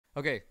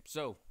Okay,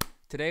 so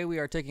today we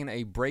are taking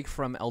a break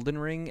from Elden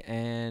Ring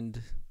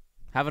and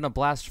having a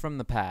blast from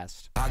the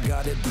past. I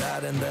got it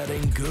bad and that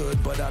ain't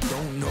good, but I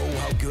don't know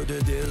how good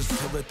it is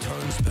till it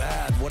turns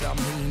bad. What I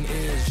mean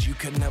is you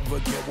can never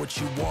get what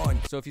you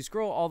want. So if you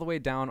scroll all the way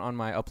down on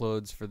my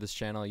uploads for this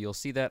channel, you'll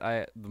see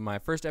that my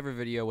first ever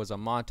video was a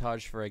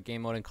montage for a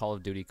game mode in Call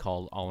of Duty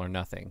called All or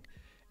Nothing.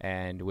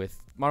 And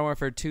with Modern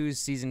Warfare 2's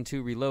Season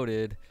 2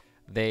 Reloaded,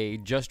 they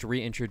just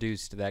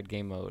reintroduced that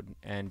game mode.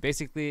 And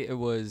basically it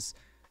was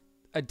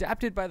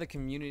adapted by the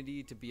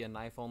community to be a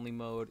knife-only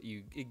mode.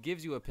 It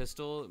gives you a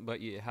pistol,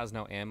 but it has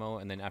no ammo,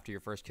 and then after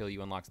your first kill,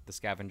 you unlock the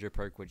scavenger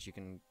perk, which you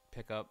can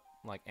pick up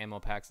like ammo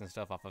packs and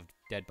stuff off of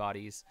dead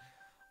bodies.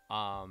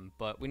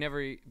 But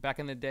back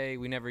in the day,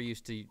 we never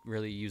used to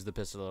really use the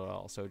pistol at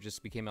all, so it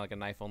just became like a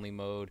knife-only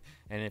mode,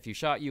 and if you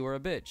shot, you were a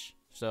bitch.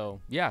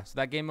 So yeah, so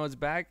that game mode's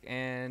back,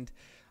 and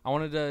I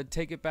wanted to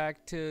take it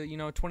back to,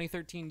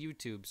 2013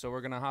 YouTube. So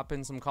we're going to hop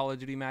in some Call of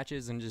Duty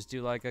matches and just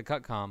do like a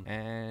cut com.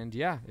 And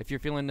yeah, if you're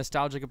feeling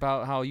nostalgic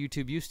about how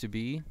YouTube used to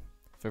be,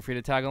 feel free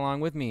to tag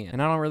along with me.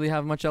 And I don't really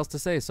have much else to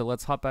say, so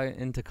let's hop back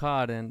into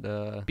COD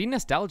and be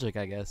nostalgic,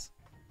 I guess.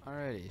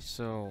 Alrighty,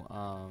 so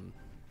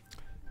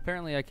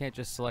apparently I can't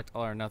just select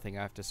all or nothing.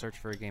 I have to search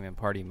for a game in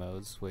party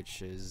modes,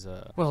 which is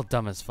well,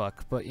 dumb as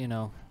fuck, but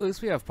at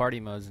least we have party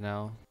modes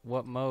now.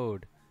 What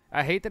mode?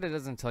 I hate that it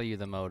doesn't tell you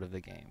the mode of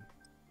the game.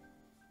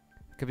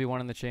 Could be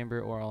one in the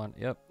chamber or all in.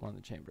 Yep, one in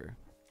the chamber.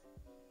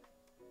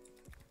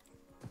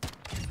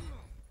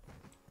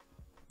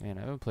 Man, I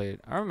haven't played.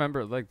 I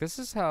remember, like, this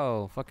is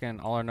how fucking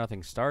All or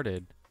Nothing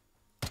started.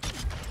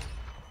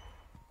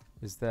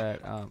 Is that,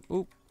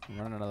 oop, I'm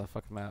running another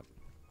fucking map.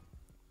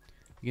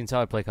 You can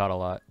tell I play COD a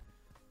lot.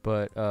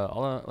 But,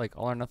 All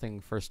or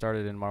Nothing first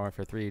started in Modern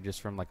Warfare 3 just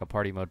from, like, a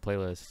party mode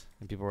playlist.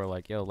 And people were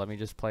like, yo, let me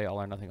just play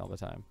All or Nothing all the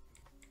time.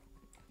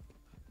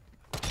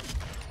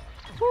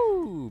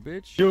 Woo,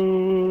 bitch.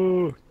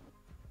 Yo.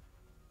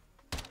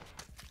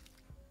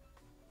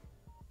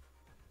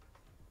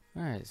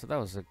 Alright, so that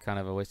was kind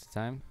of a waste of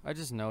time. I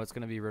just know it's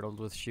going to be riddled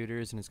with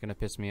shooters and it's going to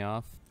piss me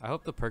off. I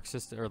hope the perk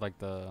system, or like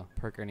the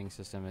perk earning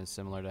system, is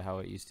similar to how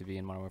it used to be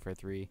in Modern Warfare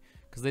 3.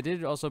 Because they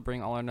did also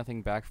bring All or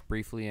Nothing back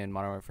briefly in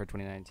Modern Warfare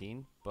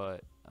 2019,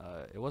 but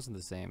it wasn't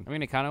the same. I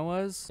mean, it kind of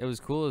was. It was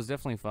cool, it was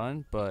definitely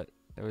fun, but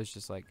it was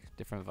just like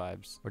different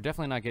vibes. We're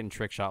definitely not getting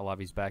trick shot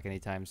lobbies back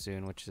anytime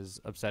soon, which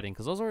is upsetting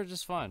because those were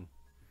just fun.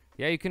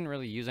 Yeah, you couldn't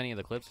really use any of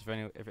the clips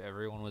if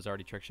everyone was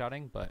already trick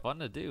shotting, but fun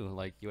to do.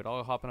 Like, you would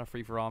all hop in a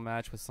free-for-all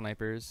match with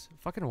snipers.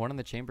 Fucking one in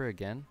the chamber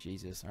again.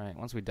 Jesus. All right,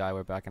 once we die,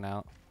 we're backing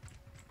out.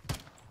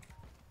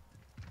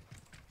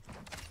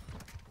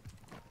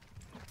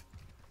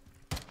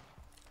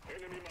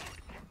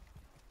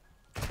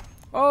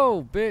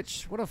 Oh,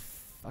 bitch. What a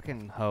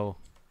fucking hoe.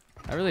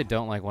 I really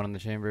don't like one in the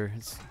chamber.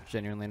 It's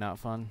genuinely not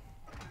fun.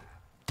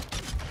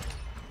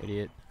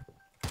 Idiot.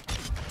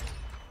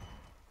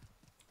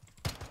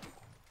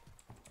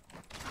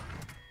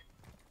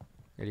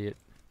 Idiot.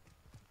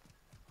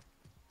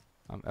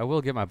 I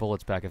will get my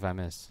bullets back if I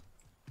miss.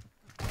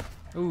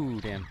 Ooh,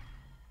 damn.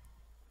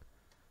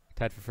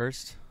 Tied for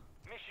first.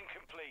 Mission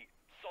complete.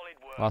 Solid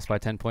work. Lost by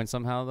 10 points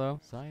somehow, though.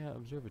 Zaya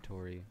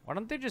Observatory. Why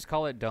don't they just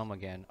call it Dome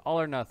again?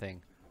 All or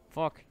Nothing.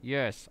 Fuck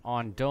yes,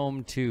 on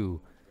Dome 2.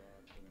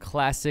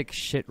 Classic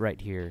shit right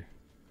here.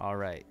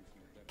 Alright.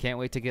 Can't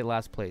wait to get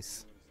last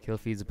place. Kill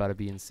feed's about to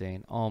be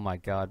insane. Oh my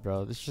god,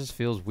 bro. This just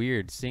feels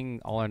weird. Seeing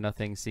All or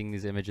Nothing, seeing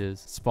these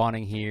images,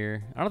 spawning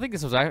here. I don't think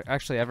this was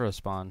actually ever a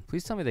spawn.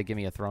 Please tell me they give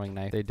me a throwing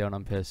knife. If they don't,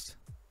 I'm pissed.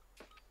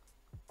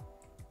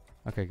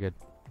 Okay, good.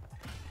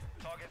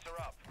 Targets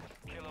are up.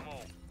 Kill them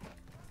all.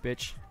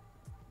 Bitch.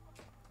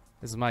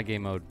 This is my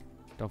game mode.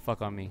 Don't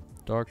fuck on me.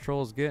 Dark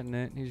Troll's getting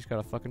it. He just got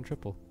a fucking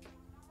triple.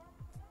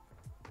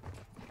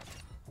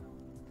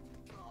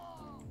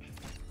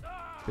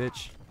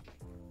 Bitch.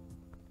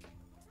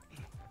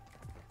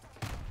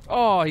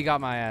 Oh, he got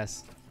my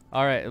ass.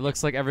 Alright, it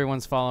looks like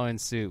everyone's following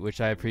suit,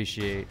 which I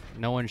appreciate.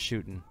 No one's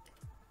shooting.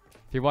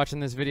 If you're watching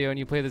this video and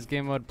you play this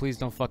game mode, please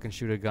don't fucking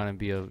shoot a gun and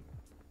be a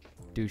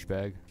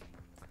douchebag.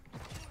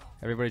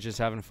 Everybody's just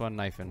having fun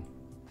knifing.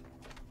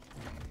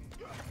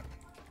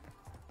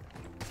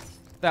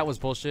 That was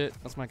bullshit.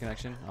 That's my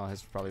connection. Oh, his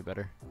is probably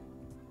better.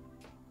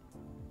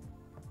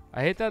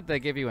 I hate that they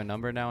give you a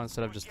number now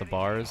instead of just the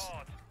bars.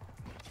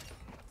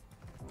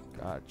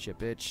 Gotcha,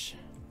 bitch.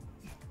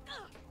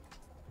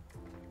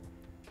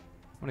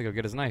 I'm gonna go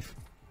get his knife.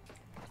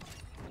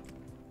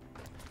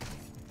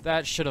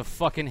 That should have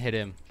fucking hit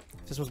him.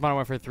 If this was Modern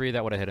Warfare 3,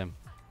 that would have hit him.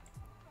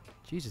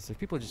 Jesus, there's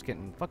people just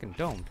getting fucking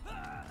domed.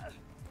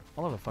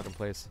 All over the fucking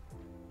place.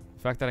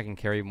 The fact that I can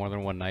carry more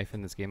than one knife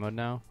in this game mode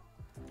now.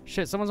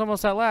 Shit, someone's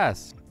almost at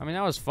last. I mean,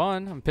 that was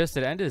fun. I'm pissed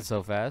it ended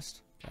so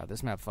fast. God,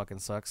 this map fucking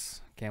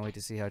sucks. Can't wait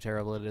to see how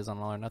terrible it is on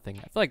All or Nothing.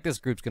 I feel like this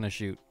group's gonna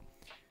shoot.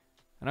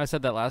 I know I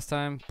said that last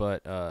time,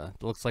 but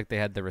it looks like they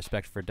had the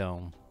respect for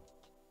Dome.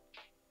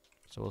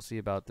 So we'll see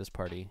about this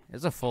party.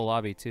 It's a full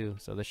lobby too,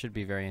 so this should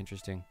be very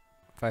interesting.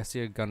 If I see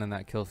a gun in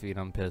that kill feed,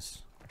 I'm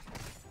pissed.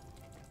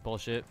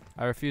 Bullshit.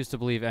 I refuse to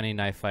believe any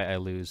knife fight I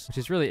lose. Which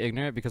is really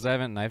ignorant because I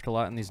haven't knifed a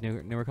lot in these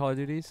newer Call of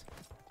Duties.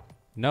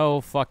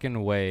 No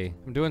fucking way.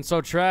 I'm doing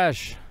so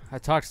trash. I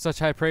talked such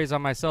high praise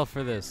on myself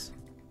for this.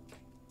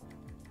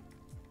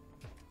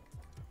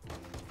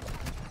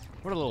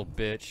 What a little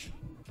bitch.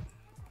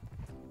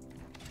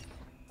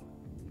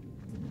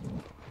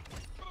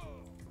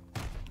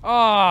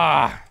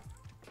 Ah!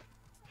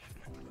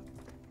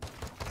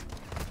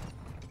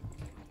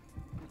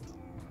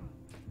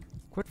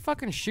 Quit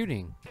fucking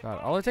shooting. God,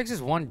 all it takes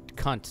is one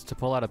cunt to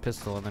pull out a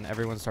pistol and then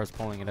everyone starts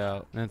pulling it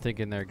out and then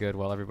thinking they're good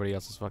while everybody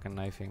else is fucking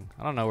knifing.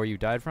 I don't know where you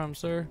died from,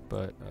 sir,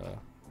 but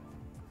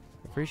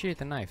appreciate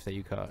the knife that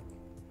you caught.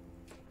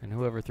 And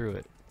whoever threw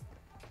it.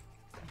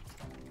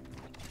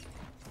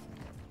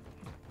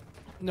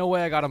 No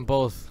way I got them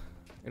both.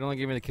 It only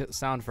gave me the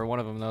sound for one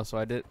of them though, so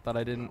I thought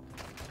I didn't.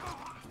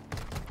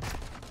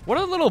 What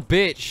a little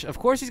bitch. Of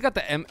course he's got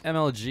the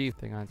MLG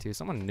thing on too.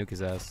 Someone nuke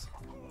his ass.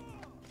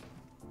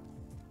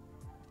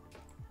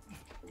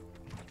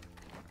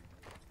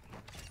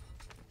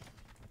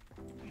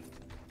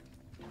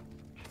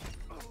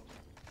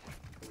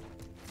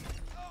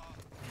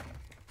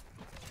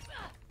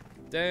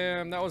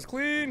 Damn, that was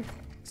clean.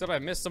 Except I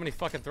missed so many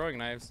fucking throwing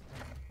knives.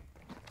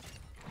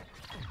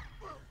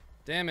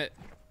 Damn it.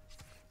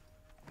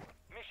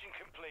 Mission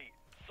complete.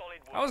 Solid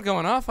work. I was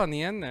going off on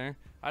the end there.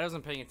 I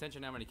wasn't paying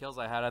attention to how many kills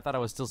I had. I thought I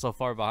was still so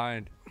far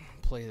behind.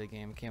 Play the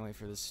game. Can't wait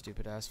for this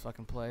stupid ass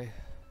fucking play.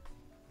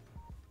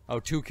 Oh,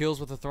 2 kills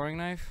with a throwing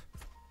knife?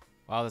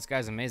 Wow, this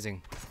guy's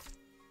amazing.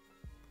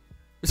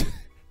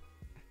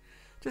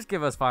 Just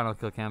give us final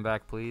kill cam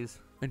back, please.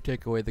 And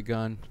take away the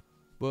gun.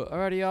 Well,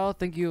 alrighty, y'all.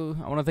 Thank you.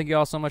 I want to thank you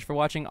all so much for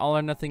watching. All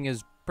or Nothing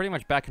is pretty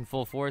much back in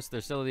full force.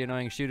 There's still the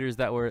annoying shooters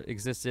that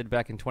existed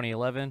back in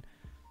 2011.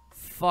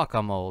 Fuck,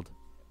 I'm old.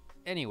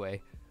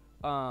 Anyway,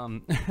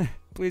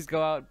 please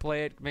go out,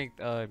 play it. Make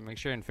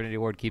sure Infinity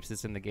Ward keeps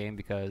this in the game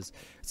because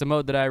it's a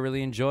mode that I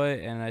really enjoy.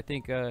 And I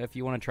think if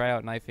you want to try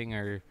out knifing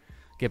or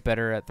get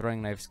better at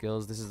throwing knife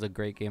skills, this is a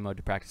great game mode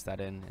to practice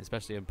that in,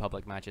 especially in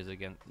public matches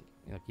against,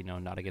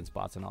 not against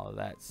bots and all of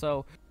that.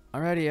 So.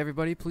 Alrighty,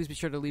 everybody, please be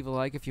sure to leave a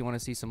like if you want to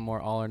see some more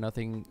All or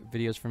Nothing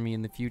videos from me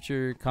in the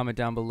future. Comment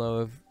down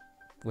below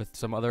with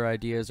some other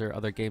ideas or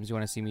other games you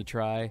want to see me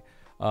try.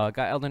 Got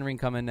Elden Ring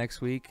coming next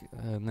week.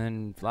 And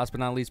then, last but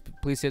not least,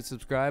 please hit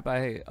subscribe.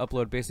 I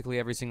upload basically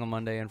every single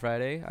Monday and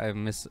Friday. I've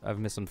missed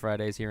some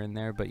Fridays here and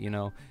there, but,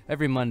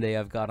 every Monday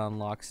I've got on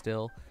lock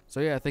still.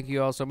 So, yeah, thank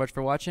you all so much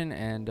for watching,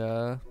 and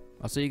I'll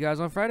see you guys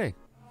on Friday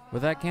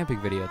with that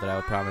camping video that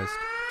I promised.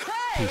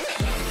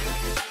 Peace.